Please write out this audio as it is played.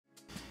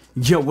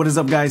Yo, what is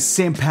up guys,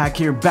 Sam Pack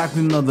here, back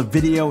with another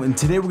video, and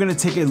today we're going to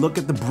take a look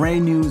at the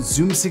brand new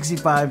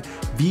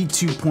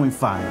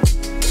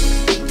Zoom65V2.5.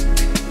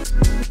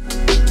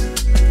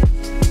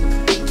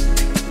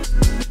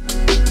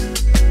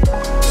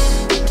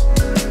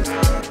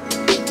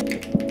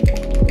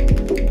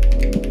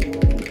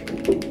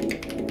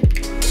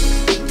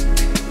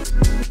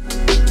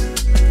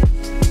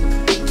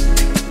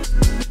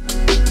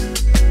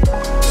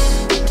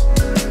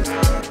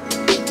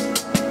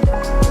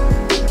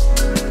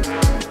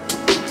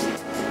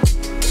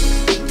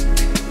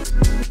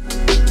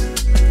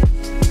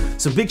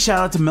 So big shout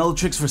out to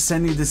Mellotrix for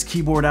sending this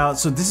keyboard out.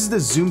 So this is the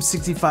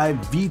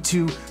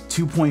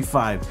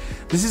Zoom65V2.5.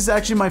 This is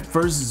actually my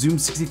first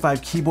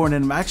Zoom65 keyboard,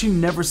 and I've actually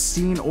never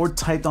seen or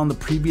typed on the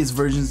previous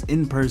versions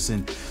in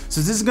person.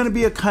 So this is going to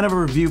be a kind of a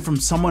review from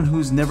someone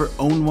who's never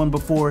owned one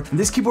before. And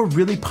this keyboard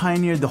really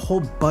pioneered the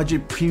whole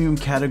budget premium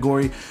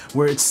category,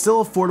 where it's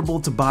still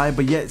affordable to buy,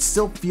 but yet it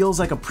still feels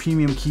like a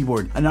premium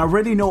keyboard. And I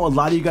already know a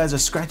lot of you guys are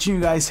scratching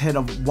your guys' head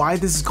of why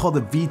this is called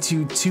the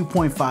V2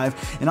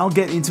 2.5, and I'll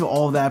get into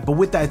all of that. But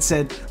with that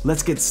said,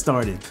 let's get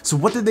started. So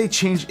what did they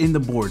change in the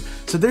board?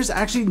 So there's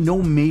actually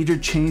no major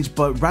change,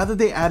 but rather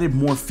they added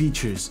more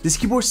features. This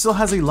keyboard still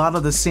has a lot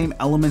of the same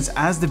elements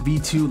as the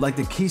V2, like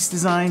the case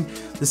design,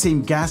 the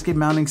same gasket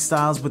mounting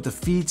styles with the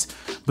feet,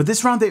 but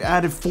this round they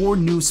added 4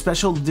 new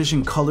special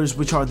edition colors,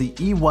 which are the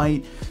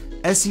E-White,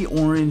 SE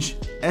Orange,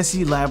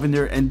 SE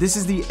Lavender, and this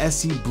is the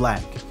SE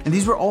Black. And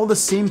these were all the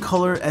same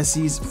color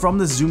SEs from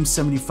the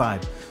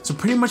Zoom75. So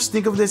pretty much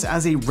think of this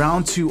as a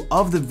round 2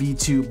 of the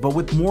V2, but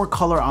with more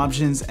color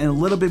options and a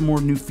little bit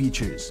more new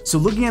features. So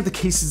looking at the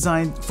case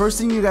design, first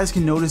thing you guys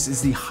can notice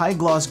is the high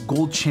gloss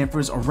gold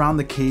chamfers around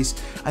the case.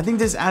 I think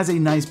this adds a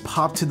nice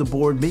pop to the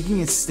board, making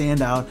it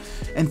stand out.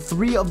 And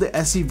 3 of the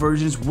SE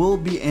versions will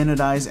be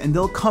anodized, and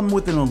they'll come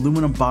with an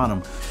aluminum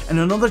bottom. And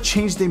another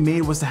change they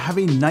made was to have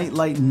a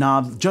nightlight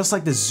knob, just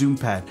like the Zoom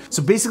Pad.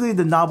 So basically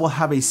the knob will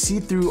have a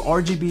see-through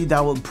RGB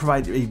that will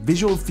provide a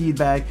visual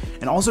feedback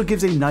and also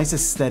gives a nice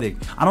aesthetic.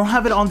 I don't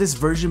have it on this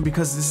version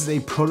because this is a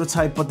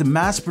prototype, but the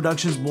mass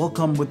productions will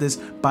come with this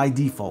by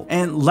default.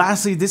 And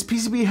lastly, this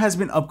PCB has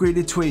been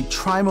upgraded to a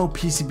tri-mode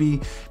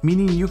PCB,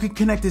 meaning you can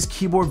connect this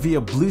keyboard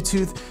via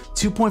Bluetooth,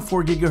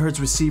 2.4 GHz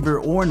receiver,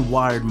 or in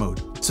wired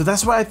mode. So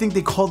that's why I think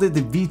they called it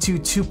the V2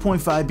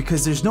 2.5,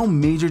 because there's no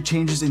major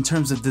changes in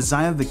terms of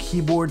design of the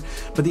keyboard,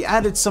 but they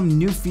added some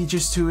new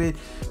features to it,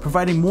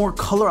 providing more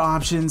color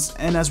options,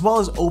 and as well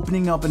as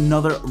opening up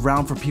another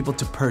round for people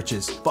to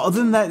purchase. But other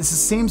than that, it's the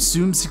same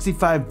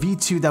Zoom65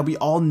 V2 that we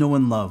all know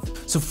and love.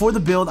 So for the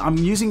build, I'm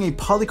using a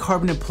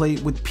polycarbonate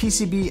plate with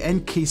PCB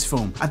and case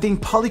foam. I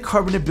think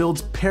polycarbonate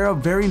builds pair up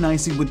very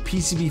nicely with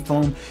PCB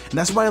foam, and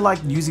that's why I like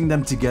using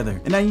them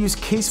together. And I use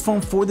case foam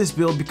for this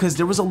build because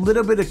there was a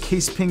little bit of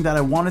case ping that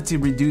I wanted to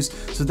reduce,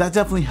 so that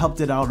definitely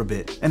helped it out a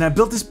bit. And I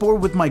built this board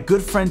with my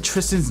good friend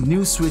Tristan's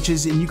new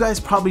switches, and you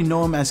guys probably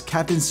know him as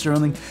Captain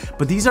Sterling,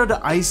 but these are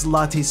the Ice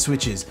Latte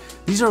switches.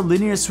 These are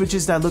linear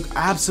switches that look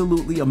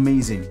absolutely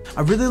amazing.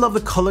 I really love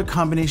the color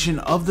combination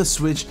of the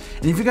switch,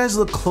 and if you guys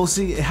look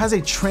closely, it has a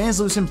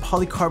translucent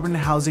polycarbonate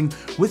housing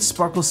with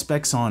sparkle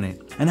specks on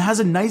it. And it has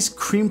a nice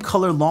cream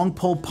color long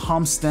pole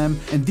palm stem,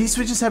 and these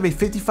switches have a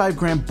 55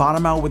 gram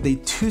bottom out with a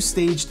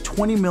 2-stage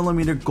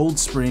 20mm gold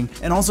spring,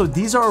 and also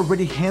these are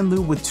already hand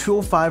lubed with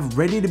 205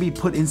 ready to be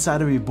put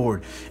inside of a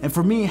board. And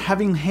for me,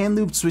 having hand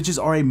lubed switches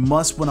are a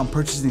must when I'm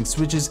purchasing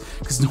switches,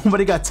 because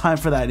nobody got time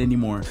for that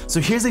anymore. So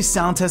here's a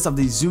sound test of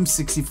the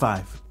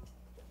Zoom65.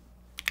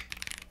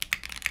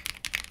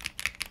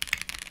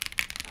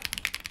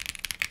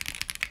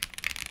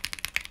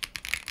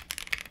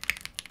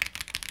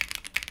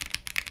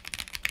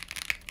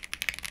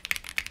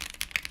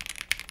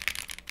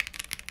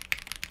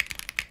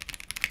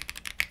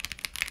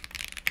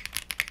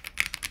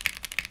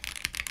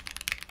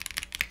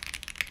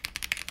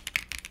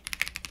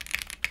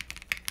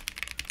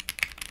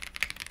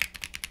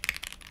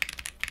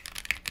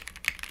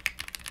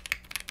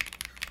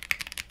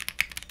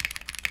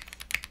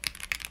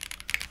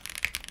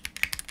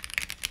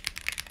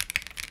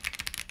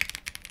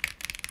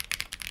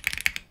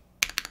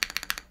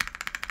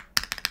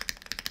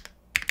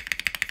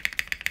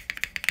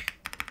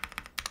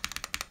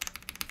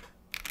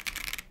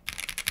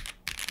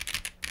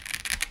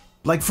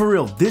 Like for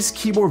real, this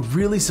keyboard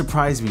really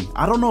surprised me.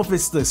 I don't know if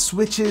it's the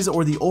switches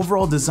or the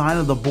overall design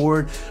of the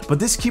board, but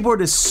this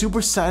keyboard is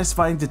super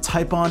satisfying to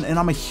type on, and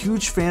I'm a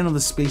huge fan of the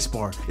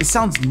spacebar. It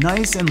sounds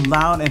nice and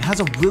loud and has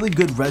a really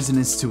good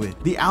resonance to it.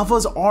 The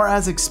alphas are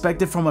as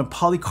expected from a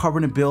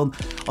polycarbonate build,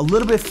 a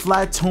little bit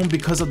flat tone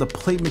because of the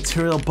plate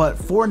material, but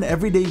for an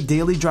everyday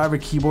daily driver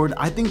keyboard,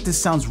 I think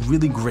this sounds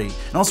really great.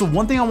 And also,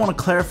 one thing I want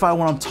to clarify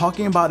when I'm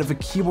talking about if a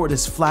keyboard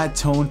is flat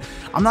tone,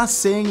 I'm not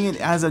saying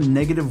it as a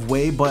negative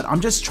way, but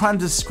I'm just trying trying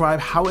to describe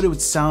how it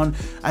would sound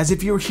as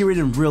if you were hearing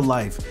it in real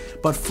life.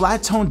 But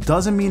flat tone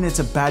doesn't mean it's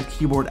a bad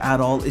keyboard at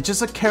all. It's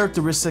just a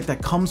characteristic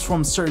that comes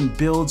from certain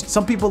builds.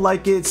 Some people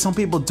like it, some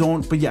people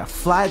don't, but yeah,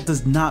 flat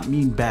does not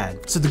mean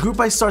bad. So the group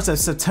buy starts at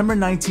September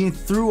 19th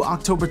through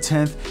October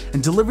 10th,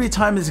 and delivery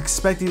time is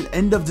expected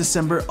end of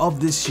December of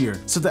this year.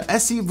 So the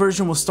SE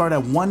version will start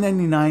at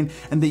 $199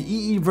 and the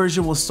EE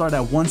version will start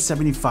at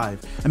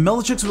 $175. And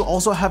Melotrix will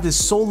also have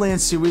this Soulland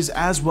series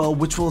as well,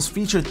 which will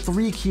feature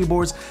 3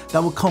 keyboards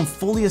that will come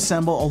fully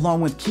assembled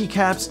along with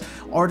keycaps,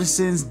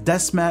 artisans,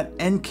 desk mat,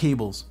 and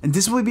cables. And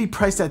this will be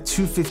priced at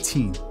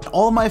 $215.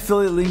 All of my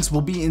affiliate links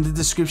will be in the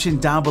description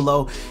down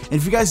below. And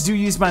if you guys do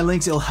use my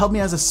links, it'll help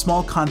me as a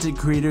small content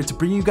creator to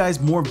bring you guys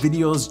more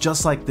videos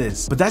just like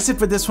this. But that's it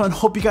for this one.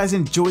 Hope you guys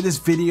enjoyed this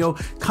video.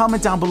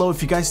 Comment down below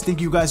if you guys think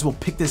you guys will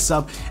pick this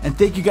up. And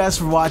thank you guys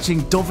for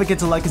watching. Don't forget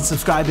to like and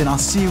subscribe, and I'll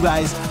see you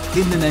guys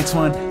in the next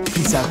one.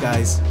 Peace out,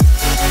 guys.